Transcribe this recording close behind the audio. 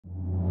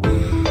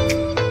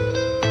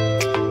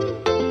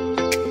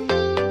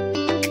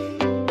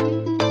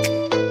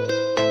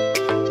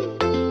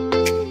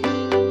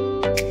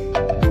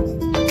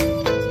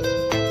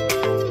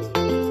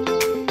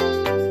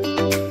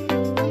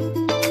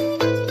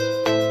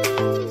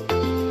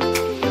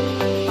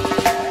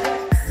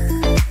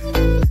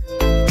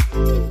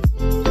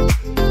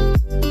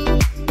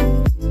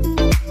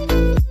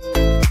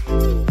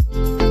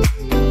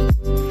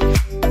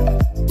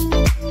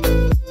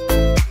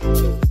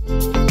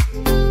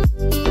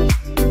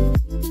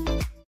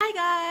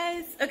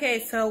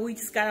Okay, so we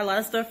just got a lot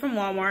of stuff from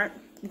Walmart.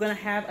 We're gonna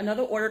have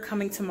another order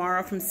coming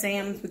tomorrow from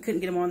Sam's. We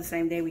couldn't get them on the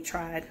same day. We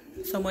tried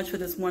so much for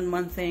this 1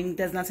 month thing.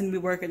 Does not seem to be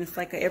working. It's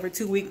like a every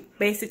 2 week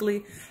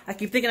basically. I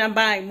keep thinking I'm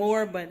buying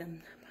more, but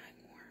I'm not buying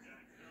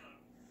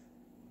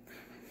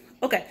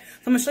more. Okay,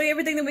 so I'm gonna show you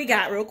everything that we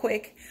got real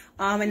quick.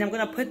 And I'm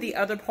gonna put the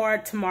other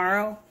part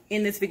tomorrow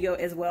in this video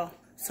as well.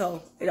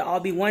 So it'll all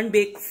be one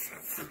big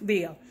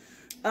video.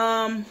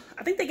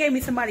 I think they gave me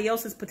somebody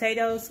else's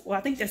potatoes. Well,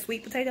 I think they're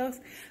sweet potatoes.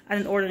 I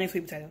didn't order any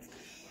sweet potatoes.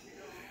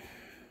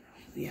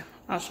 Yeah,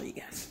 I'll show you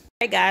guys. All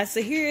right, guys,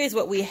 so here is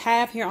what we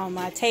have here on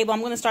my table. I'm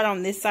going to start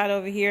on this side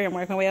over here and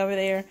work my way over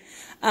there.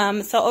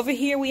 So over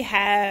here we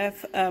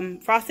have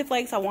Frosted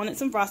Flakes. I wanted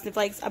some Frosted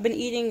Flakes. I've been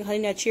eating Honey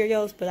Nut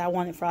Cheerios, but I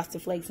wanted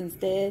Frosted Flakes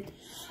instead.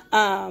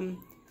 And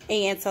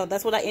so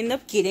that's what I ended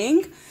up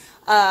getting.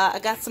 I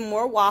got some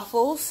more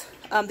waffles.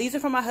 These are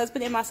for my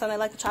husband and my son. They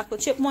like the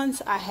chocolate chip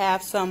ones. I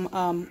have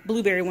some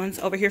blueberry ones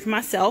over here for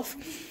myself.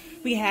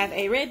 We have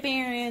a Red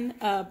Baron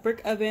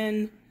brick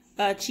oven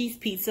cheese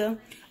pizza.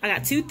 I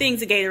got 2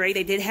 things of Gatorade.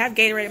 They did have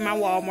Gatorade in my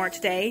Walmart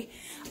today.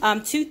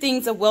 2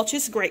 things of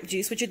Welch's grape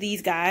juice, which are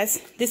these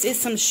guys. This is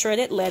some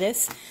shredded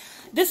lettuce.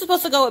 This was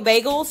supposed to go with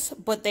bagels,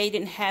 but they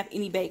didn't have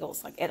any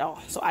bagels, like, at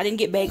all. So I didn't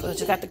get bagels. I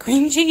just got the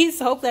cream cheese.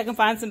 So hopefully I can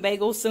find some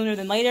bagels sooner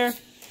than later.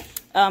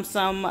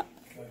 Some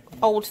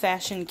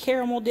old-fashioned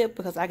caramel dip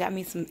because I got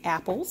me some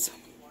apples.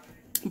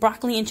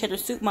 Broccoli and cheddar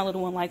soup. My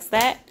little one likes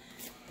that.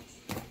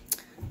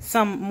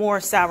 Some more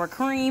sour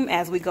cream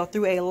as we go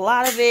through a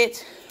lot of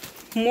it.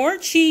 More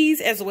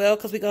cheese as well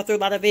because we go through a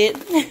lot of it.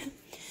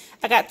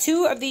 I got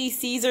 2 of these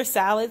Caesar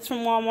salads from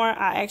Walmart.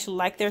 I actually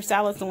like their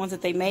salads, the ones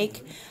that they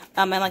make.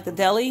 I like the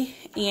deli.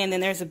 And then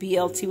there's a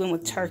BLT one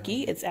with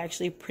turkey. It's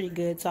actually pretty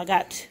good. So I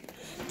got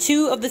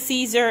 2 of the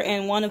Caesar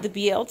and 1 of the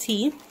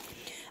BLT.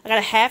 I got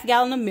a ½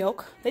 gallon of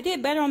milk. They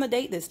did better on the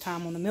date this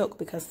time on the milk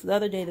because the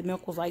other day the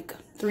milk was like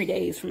 3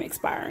 days from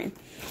expiring.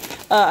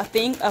 A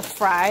thing of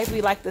fries.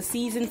 We like the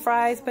seasoned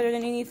fries better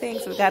than anything.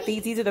 So we got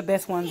these. These are the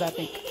best ones, I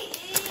think.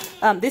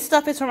 This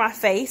stuff is for my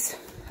face.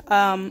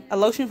 A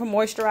lotion for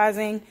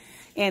moisturizing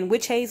and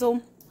witch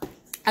hazel.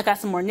 I got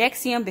some more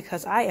Nexium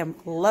because I am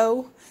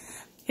low.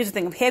 Here's a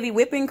thing of heavy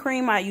whipping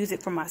cream. I use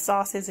it for my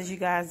sauces, as you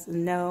guys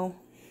know.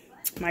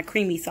 My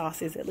creamy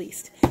sauces, at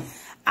least.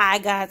 I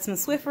got some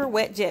Swiffer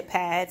wet jet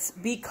pads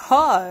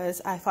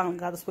because I finally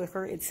got a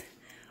Swiffer. It's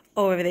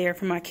over there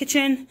from my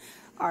kitchen.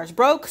 Ours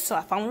broke, so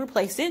I finally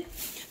replaced it.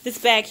 This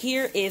bag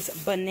here is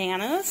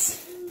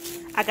bananas.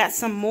 I got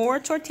some more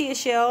tortilla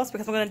shells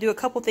because I'm going to do a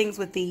couple things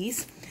with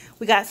these.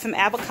 We got some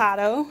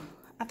avocado.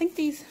 I think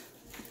these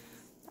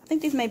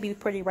may be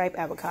pretty ripe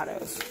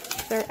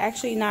avocados. They're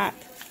actually not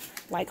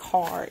like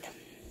hard.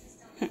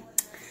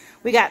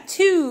 We got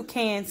 2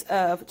 cans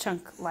of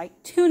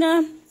chunk-like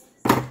tuna.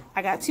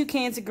 I got 2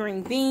 cans of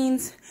green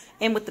beans.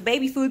 And with the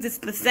baby foods, it's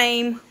the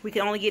same. We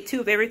can only get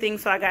 2 of everything.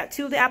 So I got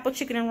 2 of the apple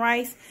chicken and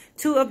rice,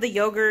 2 of the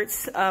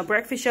yogurts,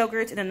 breakfast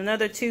yogurts, and then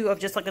another 2 of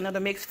just like another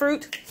mixed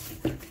fruit.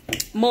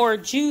 More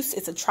juice.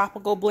 It's a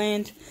tropical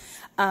blend.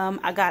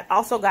 I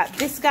also got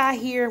this guy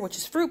here, which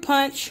is fruit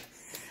punch.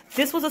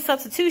 This was a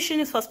substitution.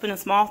 It's supposed to be a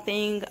small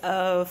thing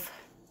of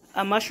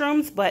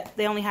mushrooms, but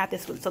they only have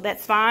this one, so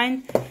that's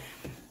fine.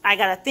 I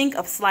got a thing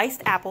of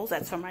sliced apples.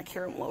 That's from my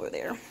caramel over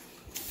there.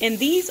 And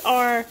these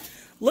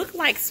look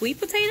like sweet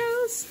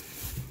potatoes.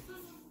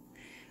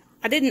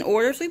 I didn't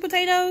order sweet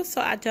potatoes,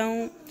 so I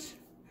don't.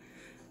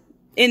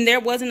 And there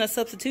wasn't a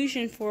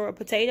substitution for a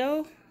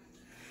potato.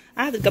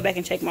 I have to go back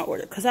and check my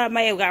order because I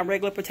may have got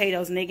regular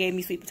potatoes and they gave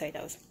me sweet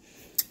potatoes.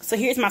 So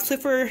here's my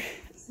Swiffer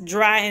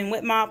dry and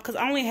wet mop because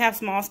I only have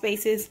small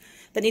spaces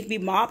that need to be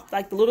mopped,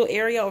 like the little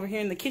area over here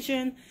in the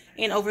kitchen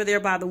and over there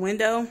by the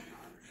window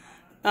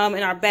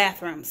in our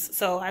bathrooms.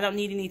 So I don't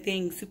need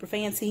anything super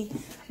fancy.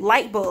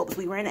 Light bulbs,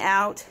 we ran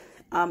out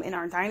in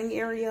our dining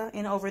area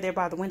and over there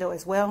by the window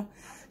as well.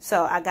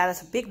 So I got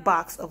us a big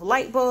box of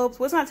light bulbs.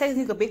 Well, it's not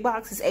technically a big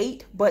box, it's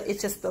 8, but it's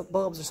just the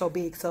bulbs are so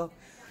big. So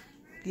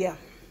yeah.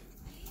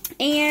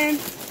 And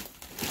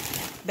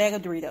bag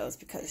of Doritos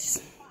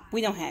because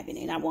we don't have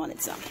any and I wanted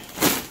some.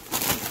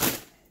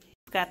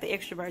 Got the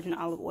extra virgin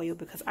olive oil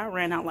because I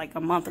ran out like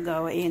a month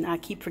ago and I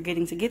keep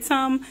forgetting to get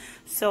some.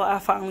 So I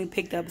finally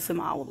picked up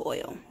some olive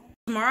oil.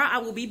 Tomorrow I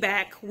will be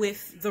back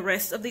with the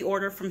rest of the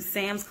order from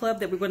Sam's Club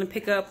that we're going to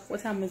pick up.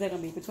 What time is that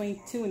going to be? Between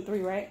 2 and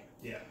 3, right?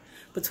 Yeah.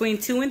 Between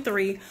 2 and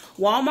 3.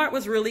 Walmart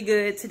was really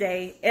good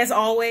today, as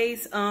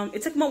always.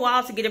 It took them a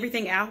while to get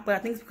everything out, but I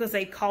think it's because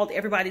they called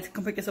everybody to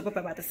come pick us up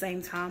about the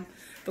same time.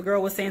 The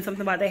girl was saying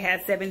something about they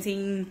had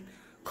 17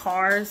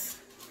 cars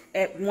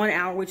at 1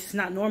 hour, which is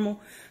not normal.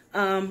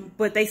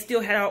 But they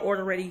still had our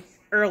order ready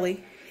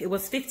early. It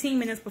was 15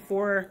 minutes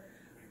before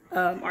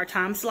our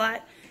time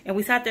slot. And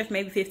we sat there for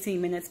maybe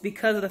 15 minutes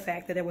because of the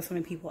fact that there were so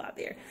many people out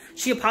there.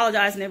 She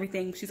apologized and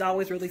everything. She's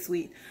always really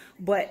sweet.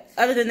 But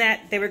other than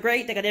that, they were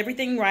great. They got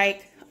everything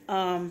right.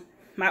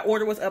 My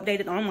order was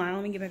updated online.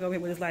 Let me get back over here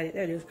with this light.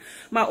 There it is.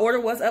 My order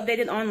was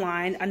updated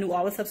online. I knew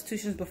all the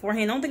substitutions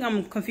beforehand. I don't think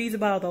I'm confused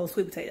about all those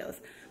sweet potatoes.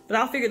 But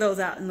I'll figure those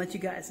out and let you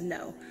guys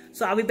know.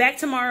 So I'll be back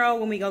tomorrow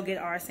when we go get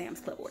our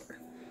Sam's Club order.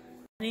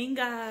 Morning,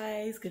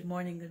 guys. Good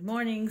morning. Good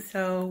morning.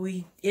 So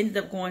we ended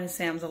up going to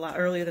Sam's a lot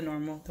earlier than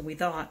normal than we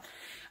thought.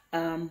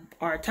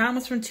 Our time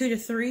was from 2 to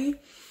 3.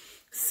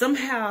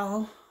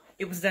 Somehow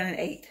it was done at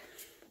 8.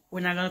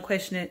 We're not gonna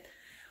question it.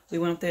 We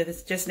went up there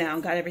just now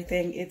and got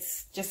everything.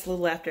 It's just a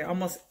little after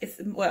almost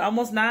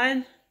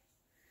 9.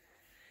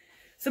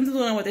 Something's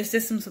going on with their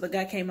system, so the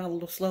guy came out a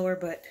little slower,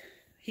 but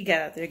he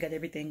got out there, got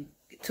everything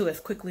to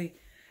us quickly.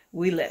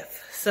 We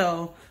left.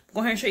 So go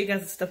ahead and show you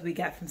guys the stuff we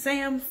got from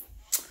Sam's,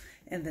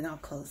 and then I'll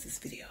close this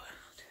video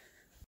out.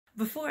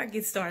 Before I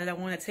get started, I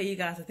want to tell you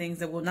guys the things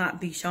that will not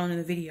be shown in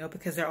the video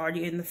because they're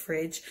already in the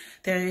fridge.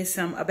 There is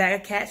a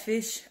bag of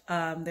catfish.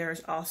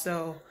 There's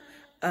also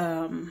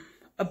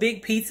a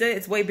big pizza.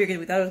 It's way bigger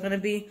than we thought it was going to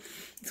be.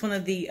 It's one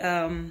of the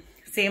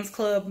Sam's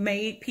Club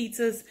made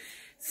pizzas.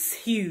 It's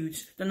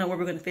huge. Don't know where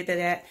we're going to fit that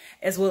at.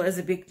 As well as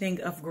a big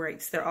thing of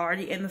grapes. They're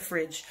already in the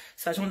fridge.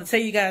 So I just want to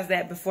tell you guys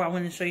that before I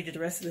want to show you the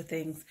rest of the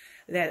things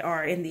that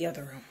are in the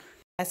other room.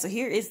 So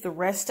here is the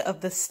rest of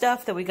the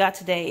stuff that we got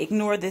today.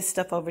 Ignore this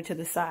stuff over to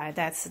the side.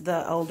 That's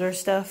the older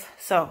stuff.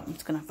 So I'm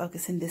just going to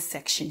focus in this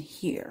section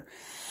here.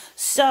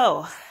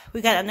 So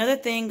we got another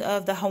thing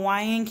of the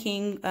Hawaiian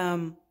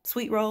King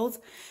sweet rolls.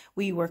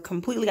 We were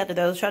completely out of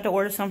those. Tried to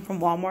order some from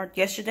Walmart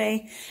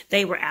yesterday.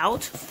 They were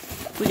out.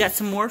 We got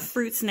some more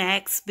fruit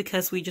snacks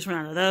because we just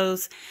ran out of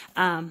those.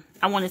 I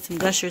wanted some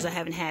Gushers. I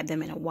haven't had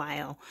them in a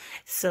while.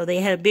 So they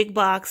had a big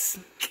box.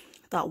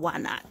 Thought, why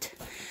not?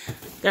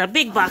 Got a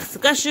big box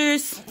of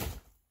Gushers.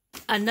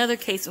 Another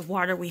case of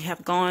water. We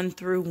have gone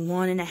through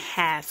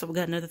 1.5. So we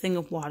got another thing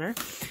of water.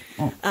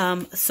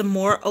 Some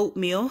more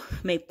oatmeal,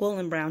 maple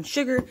and brown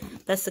sugar.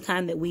 That's the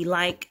kind that we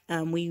like.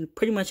 We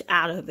pretty much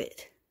out of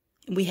it.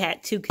 We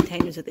had 2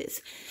 containers of this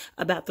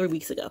about 3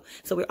 weeks ago.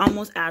 So we're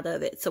almost out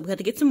of it. So we had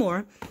to get some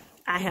more.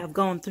 I have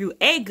gone through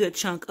a good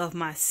chunk of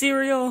my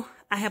cereal.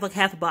 I have like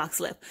half a box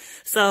left.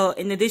 So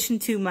in addition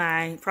to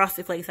my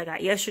Frosted Flakes I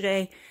got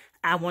yesterday,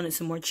 I wanted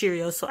some more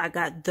Cheerios, so I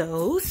got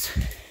those.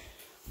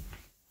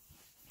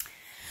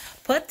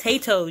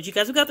 Potatoes. You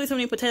guys, we got through so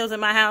many potatoes in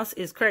my house.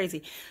 It's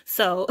crazy.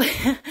 So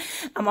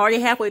I'm already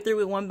halfway through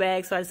with one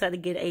bag, so I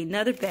decided to get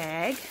another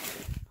bag.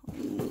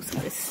 Move some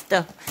of this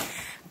stuff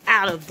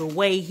out of the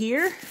way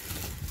here.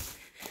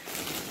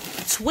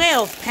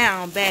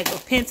 12-pound bag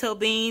of pinto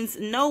beans.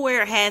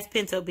 Nowhere has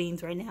pinto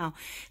beans right now.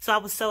 So I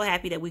was so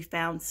happy that we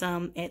found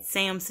some at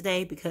Sam's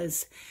today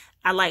because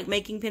I like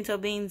making pinto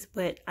beans,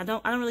 but I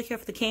don't really care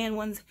for the canned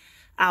ones.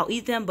 I'll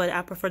eat them, but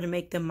I prefer to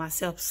make them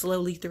myself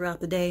slowly throughout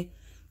the day.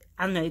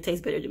 I don't know, they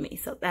taste better to me.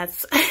 So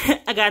that's,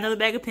 I got another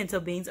bag of pinto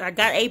beans. I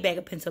got a bag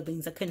of pinto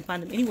beans. I couldn't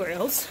find them anywhere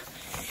else.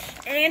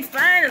 And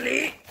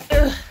finally,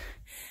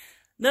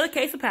 another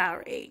case of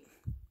Powerade.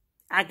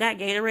 I got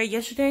Gatorade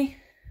yesterday,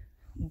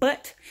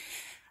 but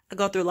I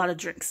go through a lot of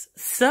drinks.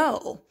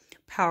 So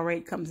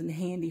Powerade comes in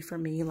handy for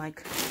me,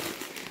 like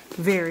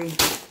very,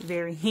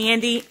 very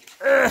handy.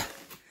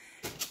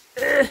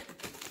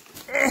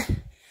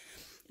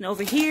 And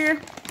over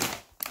here,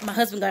 my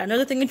husband got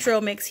another thing of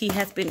trail mix. He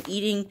has been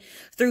eating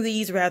through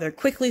these rather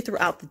quickly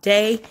throughout the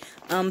day.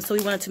 So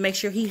we wanted to make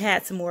sure he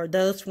had some more of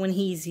those when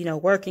he's,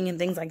 working and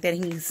things like that.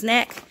 He needs a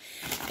snack.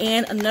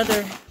 And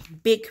another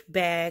big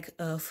bag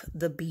of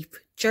the beef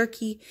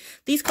jerky.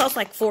 These cost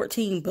like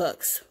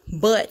 $14,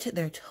 but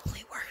they're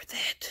totally worth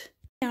it.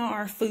 Now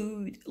our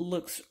food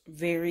looks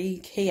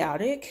very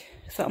chaotic.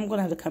 So I'm going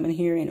to have to come in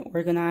here and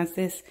organize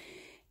this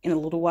in a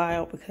little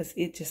while because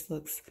it just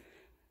looks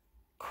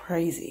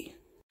crazy.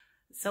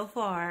 So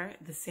far,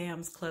 the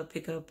Sam's Club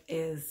pickup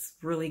is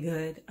really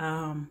good.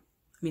 I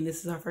mean,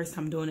 this is our first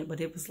time doing it, but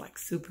it was like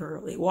super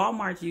early.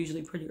 Walmart's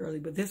usually pretty early,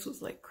 but this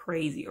was like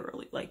crazy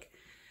early, like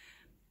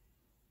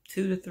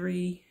 2 to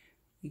 3.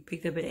 We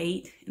picked up at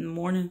 8 in the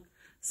morning.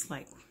 It's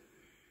like,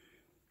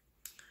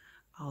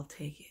 I'll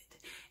take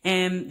it.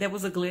 And there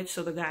was a glitch,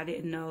 so the guy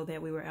didn't know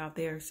that we were out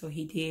there, so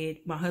he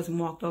did. My husband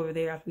walked over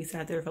there after we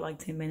sat there for like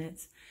 10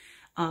 minutes.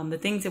 The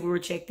things that we were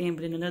checked in,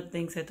 but then another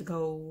things had to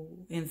go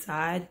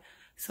inside.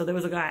 So there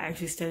was a guy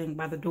actually standing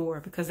by the door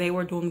because they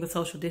were doing the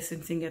social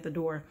distancing at the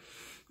door.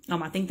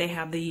 I think they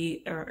have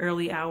the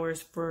early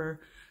hours for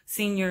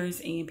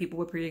seniors and people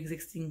with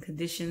pre-existing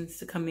conditions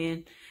to come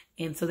in.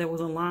 And so there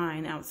was a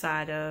line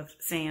outside of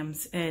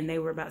Sam's and they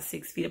were about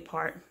 6 feet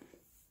apart,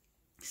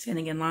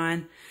 standing in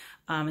line.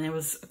 And there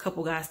was a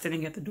couple guys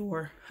standing at the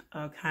door,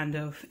 kind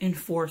of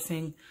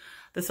enforcing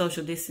the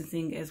social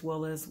distancing, as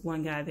well as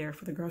one guy there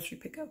for the grocery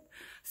pickup.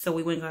 So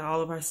we went and got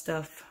all of our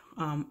stuff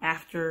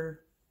after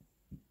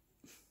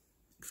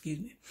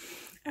he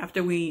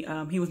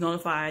was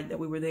notified that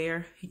we were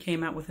there. He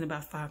came out within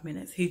about 5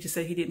 minutes. He just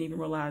said he didn't even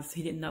realize,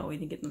 he didn't know, he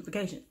didn't get the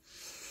notification.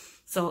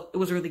 So it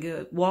was really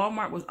good.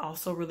 Walmart was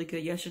also really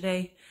good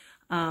yesterday.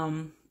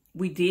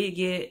 We did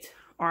get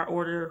our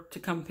order to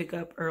come pick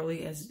up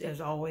early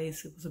as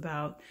always. It was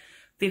about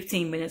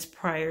 15 minutes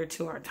prior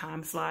to our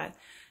time slot.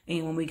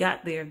 And when we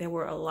got there, there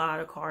were a lot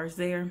of cars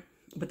there,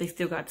 but they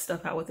still got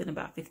stuff out within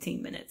about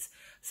 15 minutes.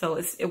 So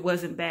it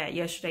wasn't bad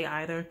yesterday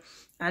either.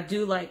 I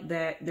do like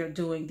that they're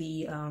doing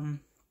the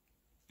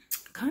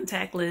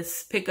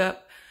contactless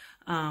pickup.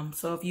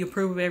 So if you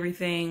approve of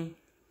everything,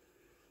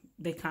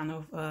 they kind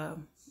of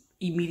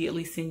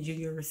immediately send you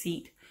your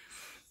receipt.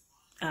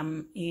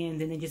 And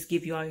then they just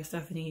give you all your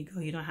stuff and then you go.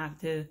 You don't have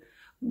to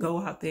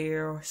go out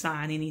there or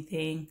sign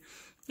anything.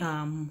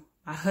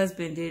 My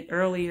husband did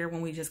earlier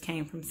when we just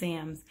came from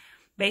Sam's.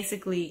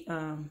 Basically,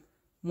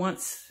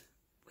 once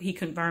he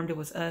confirmed it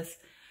was us,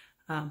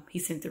 he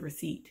sent the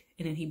receipt.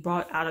 And then he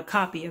brought out a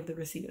copy of the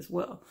receipt as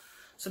well.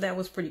 So that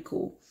was pretty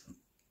cool.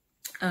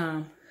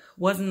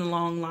 Wasn't a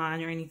long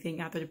line or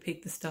anything out there to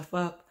pick the stuff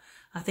up.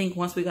 I think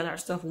once we got our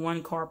stuff,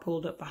 one car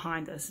pulled up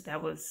behind us.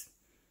 That was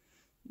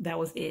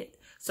it.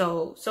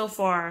 So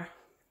far,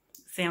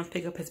 Sam's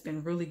pickup has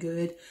been really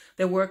good.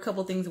 There were a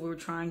couple things that we were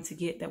trying to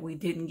get that we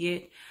didn't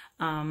get.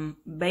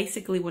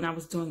 Basically, when I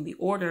was doing the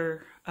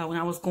order,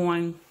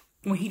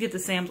 when he did the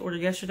Sam's order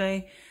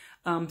yesterday,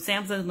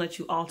 Sam's doesn't let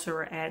you alter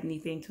or add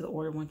anything to the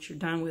order once you're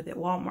done with it.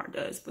 Walmart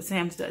does, but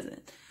Sam's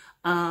doesn't.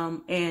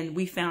 And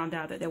we found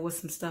out that there was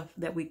some stuff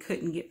that we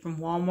couldn't get from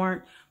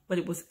Walmart, but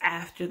it was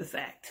after the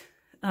fact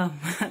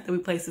that we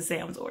placed the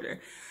Sam's order.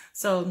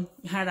 So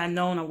had I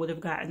known, I would have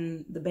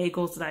gotten the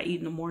bagels that I eat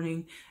in the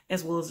morning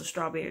as well as the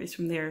strawberries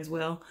from there as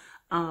well.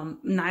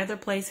 Neither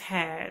place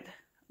had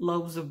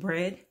loaves of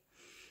bread.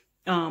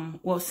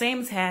 Well,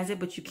 Sam's has it,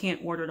 but you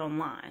can't order it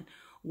online.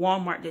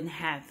 Walmart didn't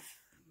have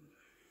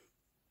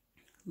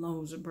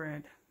loaves of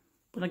bread,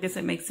 but I guess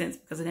it makes sense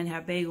because it didn't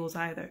have bagels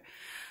either.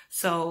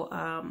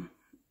 So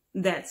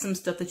that's some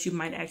stuff that you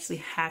might actually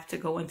have to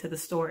go into the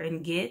store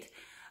and get.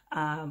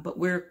 But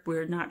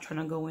we're not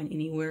trying to go in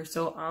anywhere.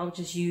 So I'll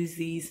just use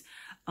these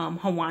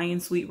Hawaiian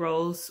sweet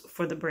rolls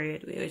for the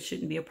bread. It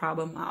shouldn't be a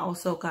problem. I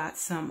also got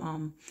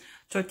some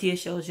tortilla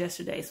shells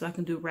yesterday, so I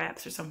can do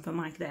wraps or something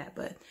like that.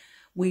 But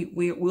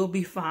we'll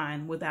be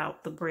fine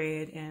without the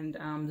bread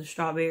and the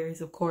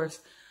strawberries, of course,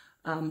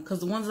 because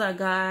the ones that I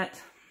got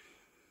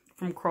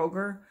from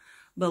Kroger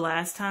the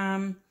last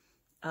time,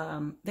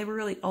 they were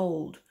really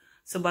old.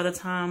 So by the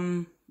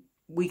time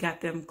we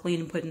got them clean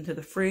and put into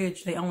the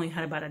fridge, they only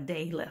had about a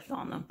day left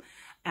on them.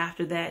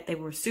 After that, they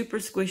were super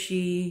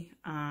squishy.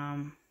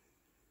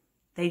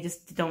 They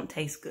just don't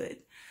taste good.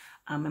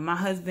 And my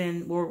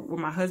husband, where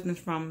my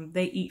husband's from,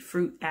 they eat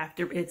fruit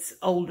after it's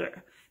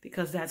older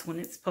because that's when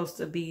it's supposed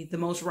to be the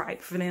most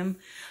ripe for them.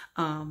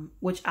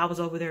 Which I was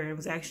over there and it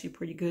was actually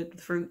pretty good,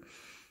 the fruit.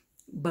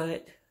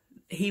 But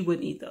he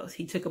wouldn't eat those.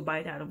 He took a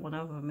bite out of one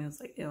of them and was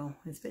like, ew,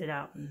 and spit it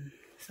out. And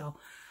so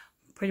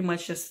pretty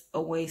much just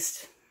a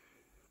waste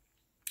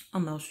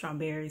on those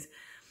strawberries.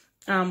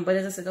 But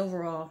as I said,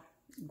 overall,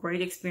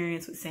 great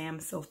experience with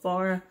Sam's so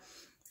far.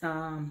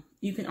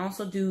 You can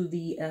also do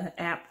the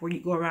app where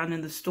you go around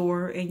in the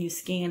store and you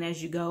scan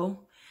as you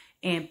go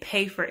and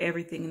pay for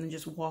everything and then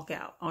just walk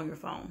out on your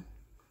phone.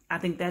 I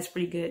think that's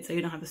pretty good, so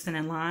you don't have to stand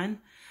in line.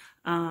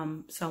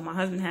 So my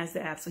husband has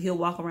the app, so he'll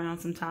walk around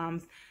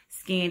sometimes,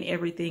 scan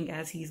everything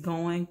as he's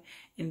going,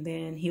 and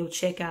then he'll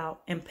check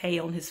out and pay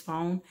on his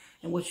phone.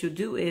 And what you'll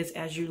do is,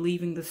 as you're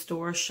leaving the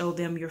store, show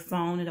them your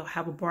phone. It'll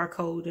have a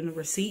barcode and a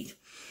receipt,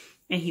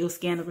 and he'll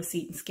scan the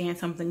receipt and scan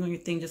something on your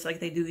thing just like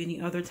they do any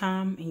other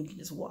time, and you can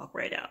just walk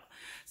right out.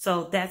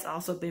 So that's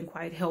also been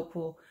quite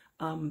helpful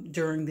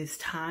during this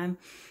time.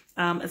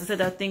 As I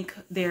said, I think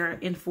they're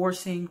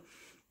enforcing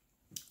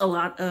a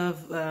lot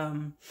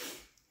of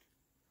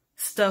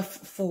stuff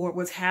for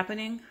what's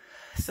happening.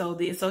 So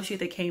the associate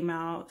that came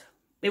out,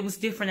 it was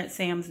different at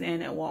Sam's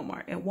than at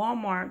Walmart. At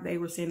Walmart, they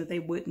were saying that they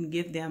wouldn't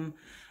give them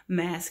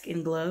masks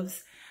and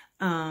gloves,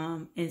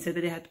 and said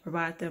that they had to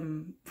provide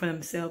them for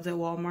themselves at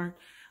Walmart.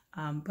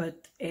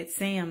 But at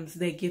Sam's,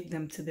 they give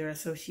them to their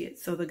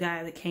associates. So the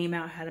guy that came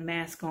out had a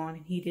mask on,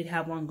 and he did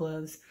have on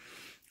gloves.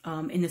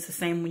 And it's the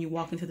same when you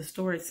walk into the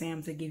store at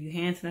Sam's. They give you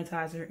hand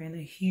sanitizer and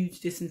a huge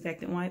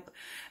disinfectant wipe.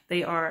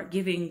 They are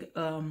giving,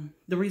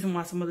 the reason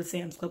why some of the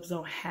Sam's Clubs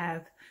don't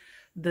have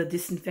the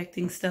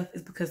disinfecting stuff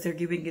is because they're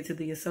giving it to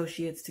the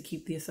associates to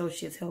keep the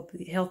associates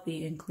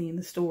healthy and clean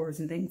the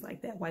stores and things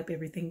like that. Wipe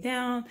everything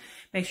down,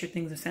 make sure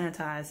things are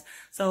sanitized.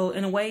 So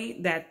in a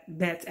way,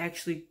 that's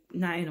actually,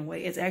 not in a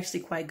way, it's actually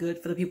quite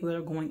good for the people that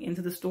are going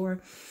into the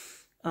store.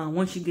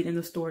 Once you get in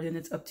the store, then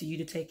it's up to you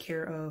to take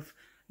care of,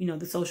 you know,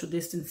 the social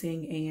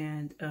distancing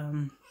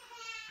and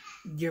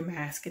your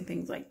mask and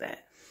things like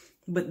that.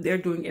 But they're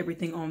doing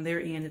everything on their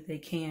end that they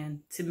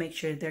can to make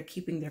sure they're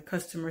keeping their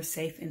customers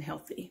safe and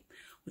healthy,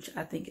 which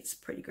I think is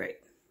pretty great.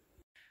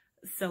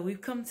 So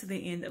we've come to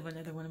the end of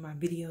another one of my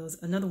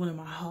videos, another one of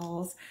my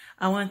hauls.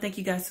 I want to thank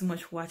you guys so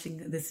much for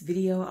watching this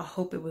video. I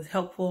hope it was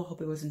helpful. I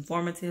hope it was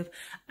informative.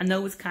 I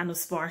know it's kind of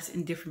sparse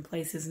in different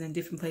places, and in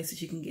different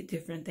places you can get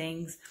different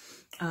things.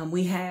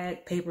 We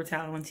had paper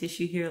towel and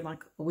tissue here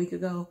like a week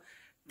ago.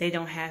 They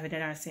don't have it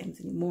at our Sam's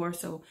anymore.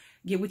 So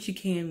get what you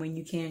can when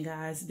you can,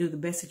 guys. Do the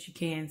best that you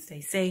can.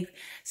 Stay safe,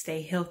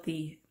 stay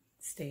healthy,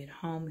 stay at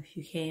home if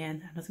you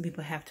can. I know some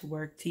people have to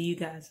work. To you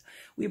guys,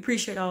 we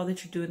appreciate all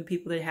that you're doing. The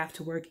people that have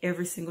to work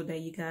every single day,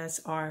 you guys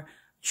are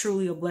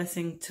truly a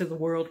blessing to the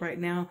world right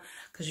now,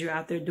 because you're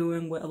out there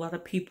doing what a lot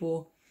of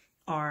people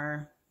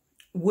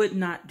would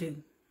not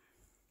do.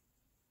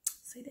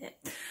 say that.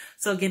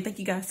 So again, thank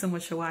you guys so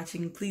much for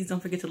watching. Please don't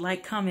forget to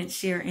like, comment,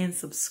 share, and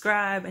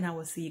subscribe. And I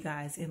will see you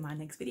guys in my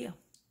next video.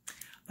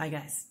 Bye,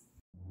 guys.